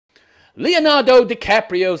Leonardo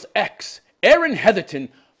DiCaprio's ex, Erin Heatherton,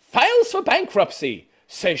 files for bankruptcy.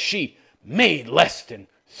 Says she made less than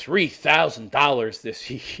 $3,000 this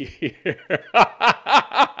year.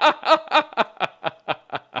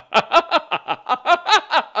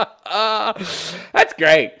 That's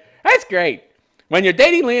great. That's great. When you're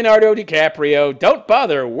dating Leonardo DiCaprio, don't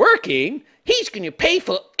bother working. He's going to pay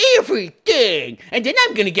for everything. And then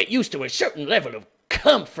I'm going to get used to a certain level of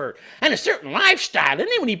comfort and a certain lifestyle. And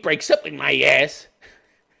then when he breaks up with my ass,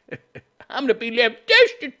 I'm going to be left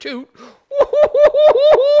destitute. Woe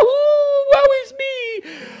is me.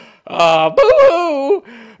 Boo-hoo.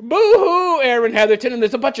 Boo-hoo, Erin Heatherton. And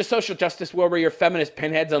there's a bunch of social justice warrior feminist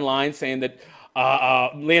pinheads online saying that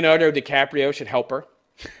Leonardo DiCaprio should help her.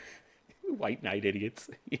 White knight idiots.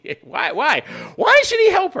 Why should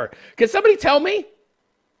he help her? Can somebody tell me?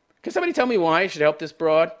 Can somebody tell me why he should help this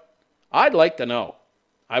broad? I'd like to know.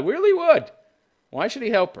 I really would. Why should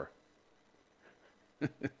he help her?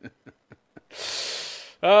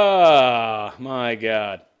 Oh, my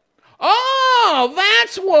God. Oh,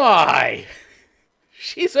 that's why.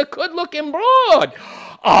 She's a good-looking broad.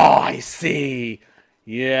 Oh, I see.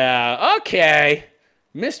 Yeah, okay.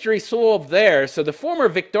 Mystery solved there. So the former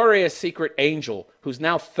Victoria's Secret angel, who's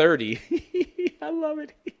now 30. I love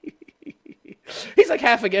it. He's like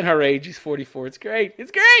half again her age. He's 44. It's great.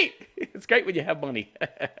 It's great. It's great when you have money.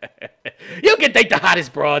 You can take the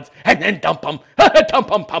hottest broads and then dump them. Dump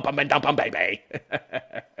them, pump them, and dump them, baby.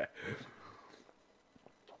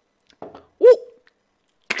 Woo.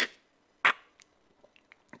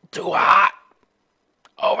 Too hot.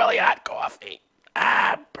 Overly hot coffee.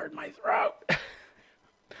 Burned my throat.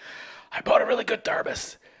 I bought a really good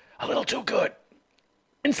thermos. A little too good.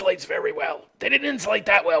 Insulates very well. They didn't insulate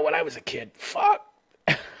that well when I was a kid. Fuck.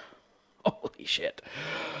 Holy shit.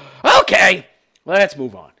 Okay, let's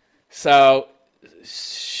move on. So,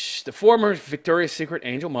 the former Victoria's Secret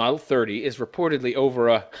Angel Model 30 is reportedly over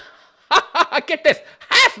a, get this,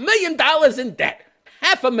 $500,000 in debt.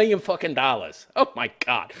 $500,000 fucking dollars. Oh my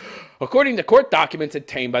God. According to court documents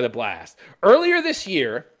obtained by the Blast. Earlier this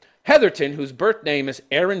year, Heatherton, whose birth name is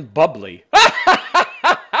Erin Bubbly.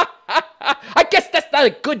 I guess that's not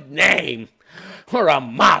a good name for a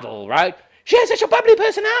model, right? She has such a bubbly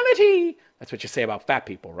personality. That's what you say about fat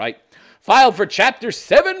people, right? Filed for Chapter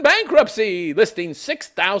 7 bankruptcy, listing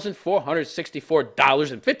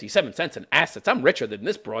 $6,464.57 in assets. I'm richer than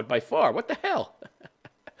this broad by far. What the hell?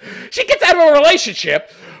 She gets out of a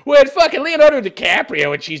relationship with fucking Leonardo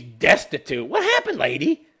DiCaprio and she's destitute. What happened,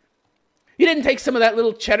 lady? You didn't take some of that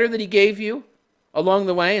little cheddar that he gave you along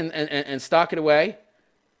the way and stock it away?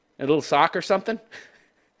 A little sock or something?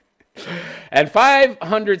 And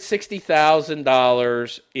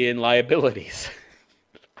 $560,000 in liabilities.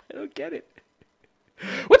 I don't get it.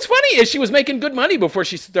 What's funny is she was making good money before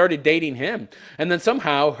she started dating him. And then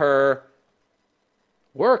somehow her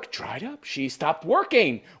work dried up. She stopped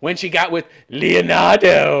working when she got with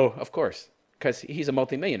Leonardo. Of course, because he's a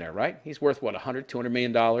multimillionaire, right? He's worth, what, $100, $200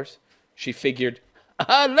 million? She figured,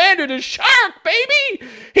 I landed a shark, baby.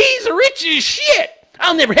 He's rich as shit.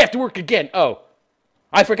 I'll never have to work again. Oh,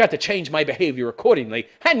 I forgot to change my behavior accordingly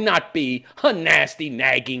and not be a nasty,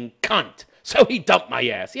 nagging cunt. So he dumped my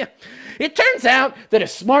ass. Yeah. It turns out that a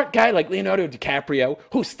smart guy like Leonardo DiCaprio,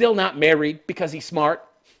 who's still not married because he's smart,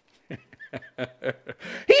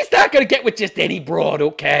 he's not going to get with just any broad,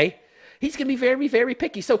 okay? He's going to be very, very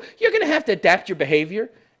picky. So you're going to have to adapt your behavior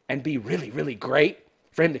and be really, really great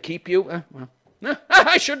for him to keep you.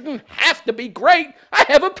 I shouldn't have to be great. I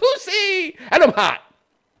have a pussy and I'm hot.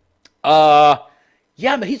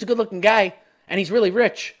 Yeah, but he's a good-looking guy and he's really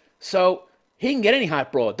rich. So he can get any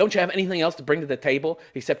hot broad. Don't you have anything else to bring to the table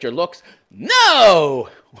except your looks? No!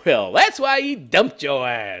 Well, that's why he dumped your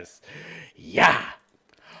ass. Yeah.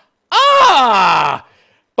 Ah!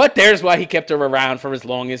 But there's why he kept her around for as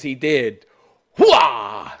long as he did.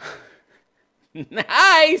 Whoa!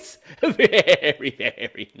 Nice! Very,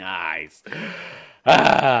 very nice.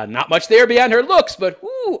 Not much there beyond her looks, but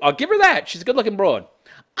ooh, I'll give her that. She's a good-looking broad.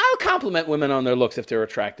 I'll compliment women on their looks if they're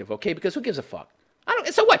attractive, okay? Because who gives a fuck?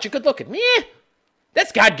 So what? You're good-looking. Meh.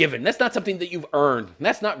 That's God-given. That's not something that you've earned.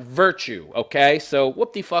 That's not virtue, okay? So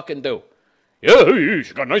whoop-de-fucking-do. Yeah,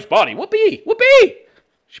 she's got a nice body. Whoopee. Whoopee.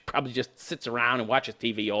 She probably just sits around and watches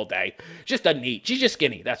TV all day. Just doesn't eat. She's just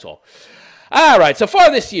skinny. That's all. All right. So far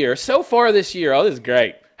this year. Oh, this is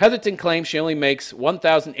great. Heatherton claims she only makes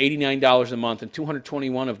 $1,089 a month, and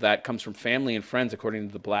 $221 of that comes from family and friends, according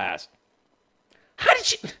to The Blast. How did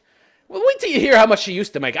she... Well, wait till you hear how much she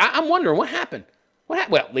used to make. I'm wondering, what happened?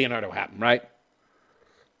 Well, Leonardo happened, right?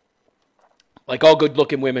 Like all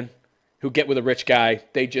good-looking women, who get with a rich guy,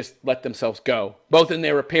 they just let themselves go, both in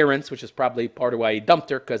their appearance, which is probably part of why he dumped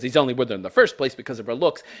her, because he's only with her in the first place because of her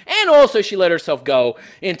looks, and also she let herself go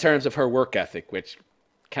in terms of her work ethic, which,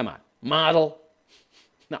 come on, model,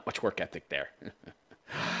 not much work ethic there.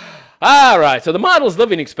 All right, so the model's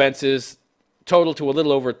living expenses total to a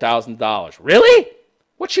little over $1,000. Really?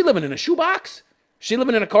 What's she living in, a shoebox? She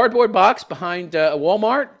living in a cardboard box behind a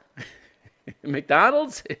Walmart?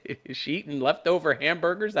 McDonald's? Is she eating leftover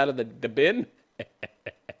hamburgers out of the bin?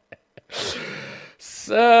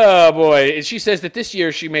 So, boy, she says that this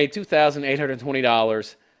year she made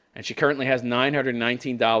 $2,820, and she currently has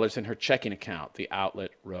 $919 in her checking account, the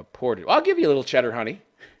outlet reported. Well, I'll give you a little cheddar, honey.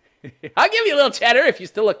 I'll give you a little cheddar if you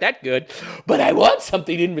still look that good, but I want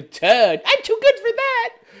something in return. I'm too good for that.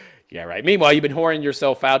 Yeah, right. Meanwhile, you've been whoring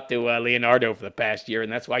yourself out to Leonardo for the past year,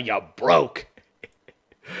 and that's why you're broke.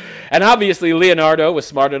 And obviously, Leonardo was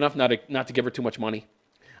smart enough not to give her too much money.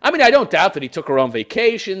 I mean, I don't doubt that he took her on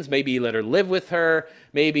vacations. Maybe he let her live with her.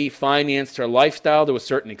 Maybe he financed her lifestyle to a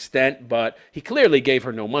certain extent, but he clearly gave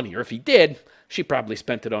her no money. Or if he did, she probably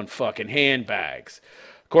spent it on fucking handbags.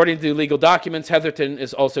 According to legal documents, Heatherton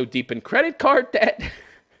is also deep in credit card debt.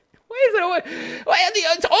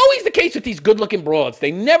 It's always the case with these good-looking broads.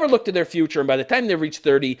 They never look to their future, and by the time they reach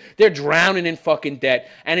 30, they're drowning in fucking debt,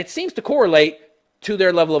 and it seems to correlate to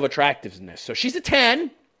their level of attractiveness. So she's a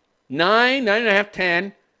 10, 9.5,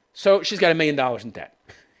 10, so she's got $1 million in debt.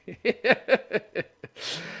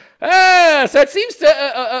 So it seems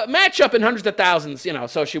to match up in hundreds of thousands, you know.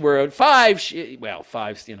 So she were at 5,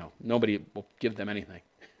 fives, you know, nobody will give them anything.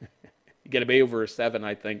 You got to be over a 7,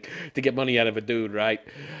 I think, to get money out of a dude, right?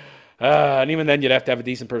 And even then, you'd have to have a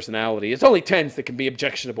decent personality. It's only 10s that can be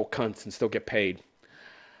objectionable cunts and still get paid.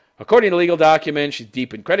 According to legal documents, she's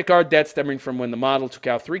deep in credit card debt stemming from when the model took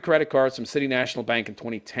out 3 credit cards from City National Bank in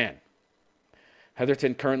 2010.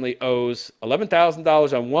 Heatherton currently owes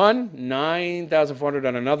 $11,000 on one, $9,400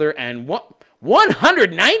 on another, and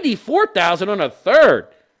 $194,000 on a third,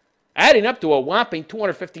 adding up to a whopping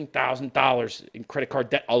 $215,000 in credit card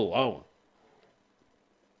debt alone.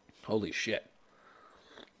 Holy shit.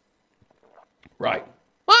 Right.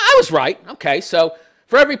 Well, I was right. Okay, so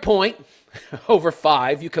for every point over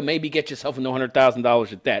 5, you can maybe get yourself into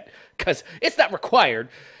 $100,000 of debt, because it's not required.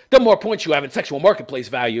 The more points you have in sexual marketplace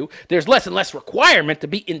value, there's less and less requirement to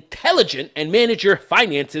be intelligent and manage your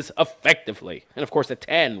finances effectively. And of course, a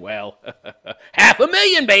 10, well,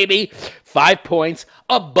 $500,000, baby. 5 points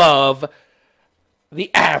above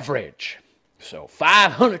the average. So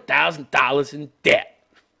 $500,000 in debt.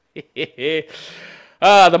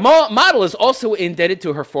 The model is also indebted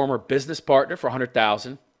to her former business partner for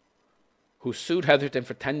 $100,000, who sued Heatherton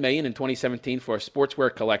for $10 million in 2017 for a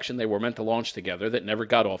sportswear collection they were meant to launch together that never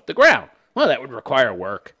got off the ground. Well, that would require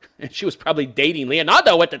work. And she was probably dating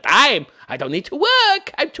Leonardo at the time. I don't need to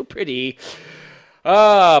work. I'm too pretty.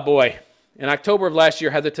 Oh, boy. In October of last year,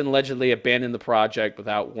 Heatherton allegedly abandoned the project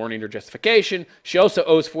without warning or justification. She also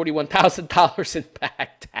owes $41,000 in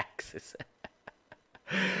back taxes.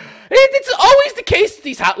 It's always the case with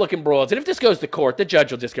these hot-looking broads. And if this goes to court, the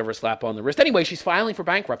judge will just give her a slap on the wrist. Anyway, she's filing for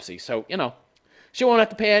bankruptcy. So, you know, she won't have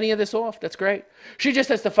to pay any of this off. That's great. She just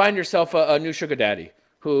has to find herself a new sugar daddy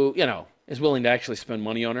who, you know, is willing to actually spend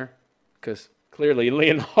money on her. Because clearly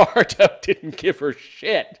Leonardo didn't give her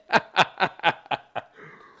shit. I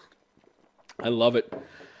love it.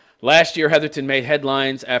 Last year, Heatherton made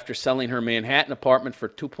headlines after selling her Manhattan apartment for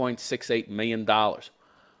 $2.68 million.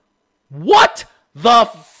 What the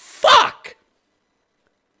fuck?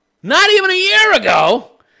 Not even a year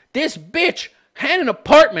ago, this bitch had an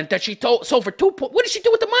apartment that she sold for what did she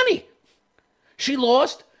do with the money? She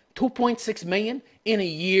lost $2.6 million in a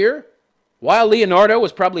year while Leonardo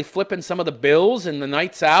was probably flipping some of the bills and the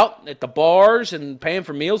nights out at the bars and paying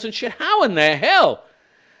for meals and shit. How in the hell?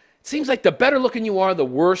 It seems like the better looking you are, the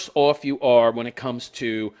worse off you are when it comes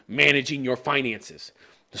to managing your finances.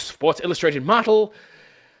 The Sports Illustrated model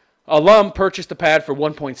alum purchased a pad for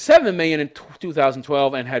 $1.7 million in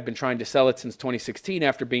 2012 and had been trying to sell it since 2016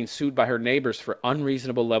 after being sued by her neighbors for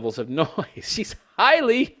unreasonable levels of noise. She's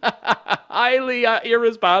highly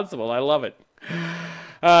irresponsible. I love it.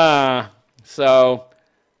 So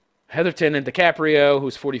Heatherton and DiCaprio,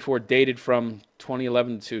 who's 44, dated from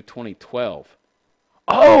 2011 to 2012.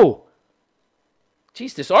 Oh!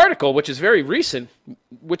 Geez, this article, which is very recent,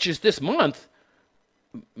 which is this month,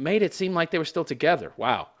 made it seem like they were still together.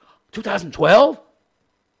 Wow. 2012?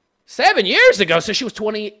 7 years ago, so she was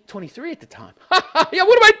 23 at the time. Yeah,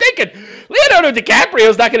 what am I thinking? Leonardo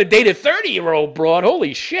DiCaprio's not going to date a 30-year-old broad.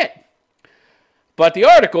 Holy shit. But the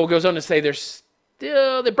article goes on to say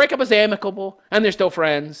they break up as amicable, and they're still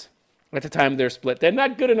friends. At the time of their split. They're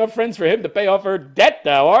not good enough friends for him to pay off her debt,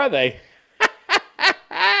 though, are they?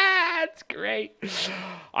 That's great.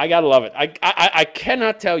 I gotta love it. I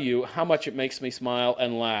cannot tell you how much it makes me smile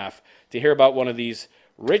and laugh to hear about one of these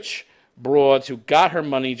rich broads who got her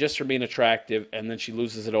money just for being attractive, and then she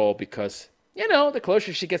loses it all because, you know, the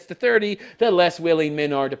closer she gets to 30, the less willing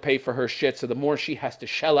men are to pay for her shit, so the more she has to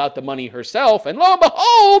shell out the money herself, and lo and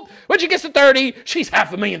behold, when she gets to 30, she's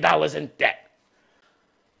 $500,000 in debt.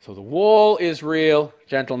 So the wall is real,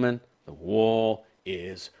 gentlemen. The wall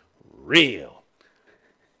is real.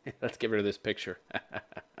 Let's get rid of this picture.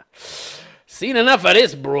 Seen enough of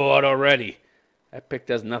this broad already. That pic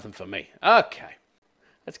does nothing for me. Okay.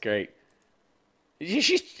 That's great.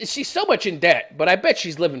 She's so much in debt, but I bet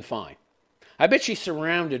she's living fine. I bet she's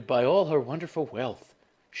surrounded by all her wonderful wealth.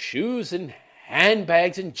 Shoes and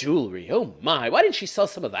handbags and jewelry. Oh my, why didn't she sell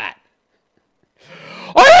some of that?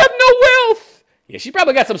 I have no wealth! Yeah, she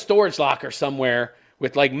probably got some storage locker somewhere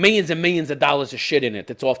with like millions and millions of dollars of shit in it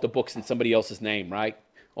that's off the books in somebody else's name, right?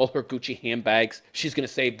 All her Gucci handbags, she's going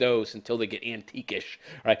to save those until they get antique-ish,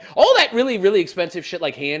 right? All that really, really expensive shit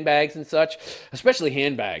like handbags and such, especially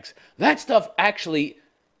handbags, that stuff actually,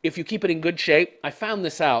 if you keep it in good shape, I found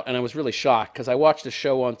this out and I was really shocked because I watched a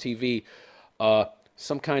show on TV,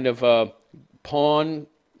 some kind of pawn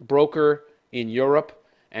broker in Europe,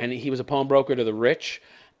 and he was a pawnbroker to the rich,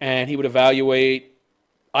 and he would evaluate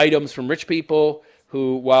items from rich people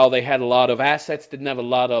who, while they had a lot of assets, didn't have a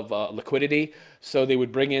lot of liquidity. So they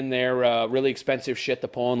would bring in their really expensive shit to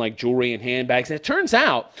pawn, like jewelry and handbags. And it turns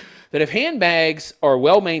out that if handbags are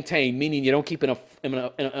well maintained, meaning you don't keep in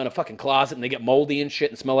a fucking closet and they get moldy and shit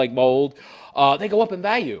and smell like mold, they go up in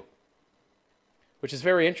value, which is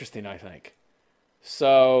very interesting, I think.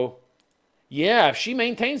 So, yeah, if she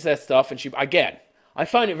maintains that stuff, and again, I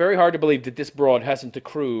find it very hard to believe that this broad hasn't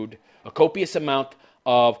accrued a copious amount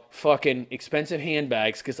of fucking expensive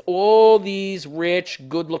handbags, because all these rich,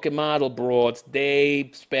 good-looking model broads, they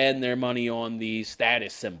spend their money on these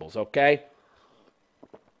status symbols, okay?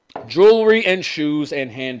 Jewelry and shoes and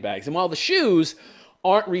handbags. And while the shoes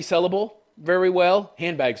aren't resellable very well,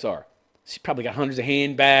 handbags are. She probably got hundreds of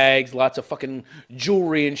handbags, lots of fucking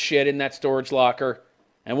jewelry and shit in that storage locker.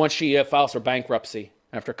 And once she files for bankruptcy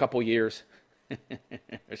after a couple years,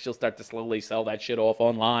 she'll start to slowly sell that shit off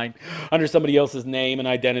online under somebody else's name and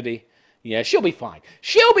identity. Yeah, she'll be fine.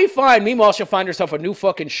 She'll be fine. Meanwhile, she'll find herself a new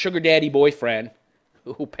fucking sugar daddy boyfriend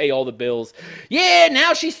who'll pay all the bills. Yeah,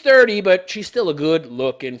 now she's 30, but she's still a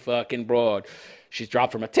good-looking fucking broad. She's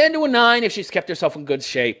dropped from a 10 to a 9 if she's kept herself in good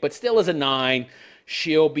shape, but still as a 9,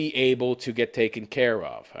 she'll be able to get taken care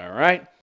of, all right?